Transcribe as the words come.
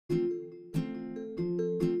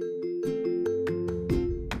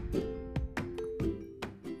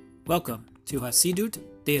Welcome to Hasidut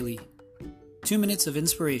Daily, 2 minutes of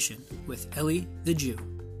inspiration with Eli the Jew.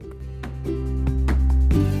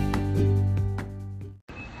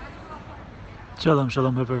 Shalom,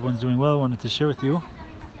 hope everyone's doing well. I wanted to share with you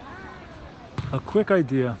a quick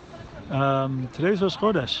idea. Today's Rosh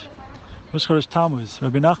Chodesh Tammuz.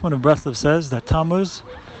 Rabbi Nachman of Breslov says that Tammuz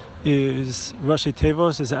is Rashi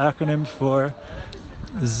Tevos, is an acronym for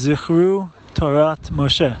Zichru Torat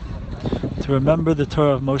Moshe, to remember the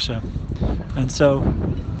Torah of Moshe. And so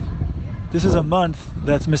this is a month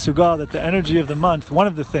that's Misugal, that the energy of the month, one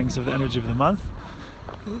of the things of the energy of the month,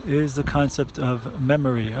 is the concept of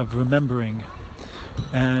memory, of remembering.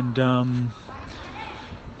 And a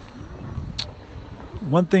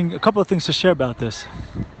couple of things to share about this.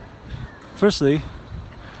 Firstly,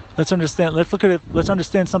 let's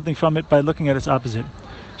understand something from it by looking at its opposite.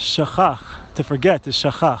 Shachach, to forget, is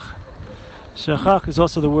shachach. Shachach is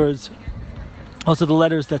also the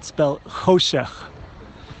letters that spell choshech,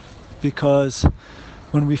 because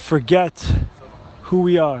when we forget who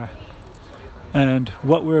we are and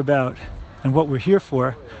what we're about and what we're here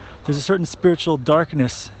for, there's a certain spiritual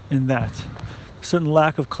darkness in that, a certain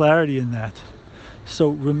lack of clarity in that. So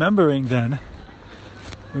remembering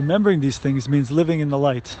these things means living in the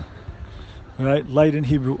light, right? Light in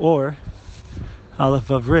Hebrew, or Aleph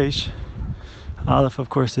Vav Resh. Aleph, of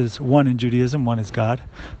course, is one in Judaism, one is God.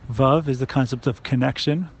 Vav is the concept of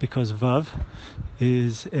connection, because Vav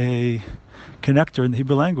is a connector in the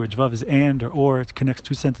Hebrew language. Vav is and or. It connects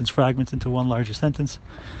two sentence fragments into one larger sentence.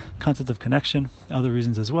 Concept of connection, other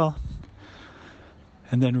reasons as well.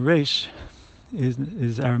 And then Resh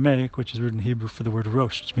is Aramaic, which is written in Hebrew for the word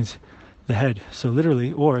Rosh, which means the head. So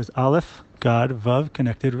literally, or is Aleph, God, Vav,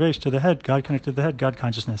 connected, Resh to the head. God connected the head, God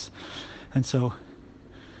consciousness. And so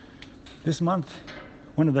this month,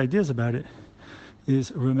 one of the ideas about it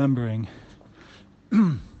is remembering.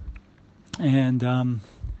 And,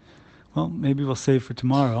 maybe we'll save for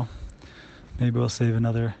tomorrow. Maybe we'll save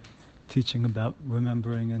another teaching about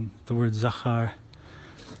remembering and the word Zachar.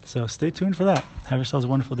 So stay tuned for that. Have yourselves a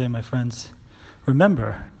wonderful day, my friends.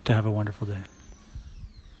 Remember to have a wonderful day.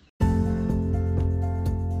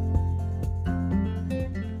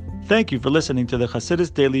 Thank you for listening to the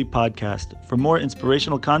Hasidus Daily Podcast. For more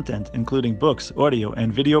inspirational content, including books, audio,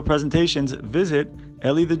 and video presentations, visit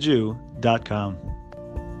EliTheJew.com.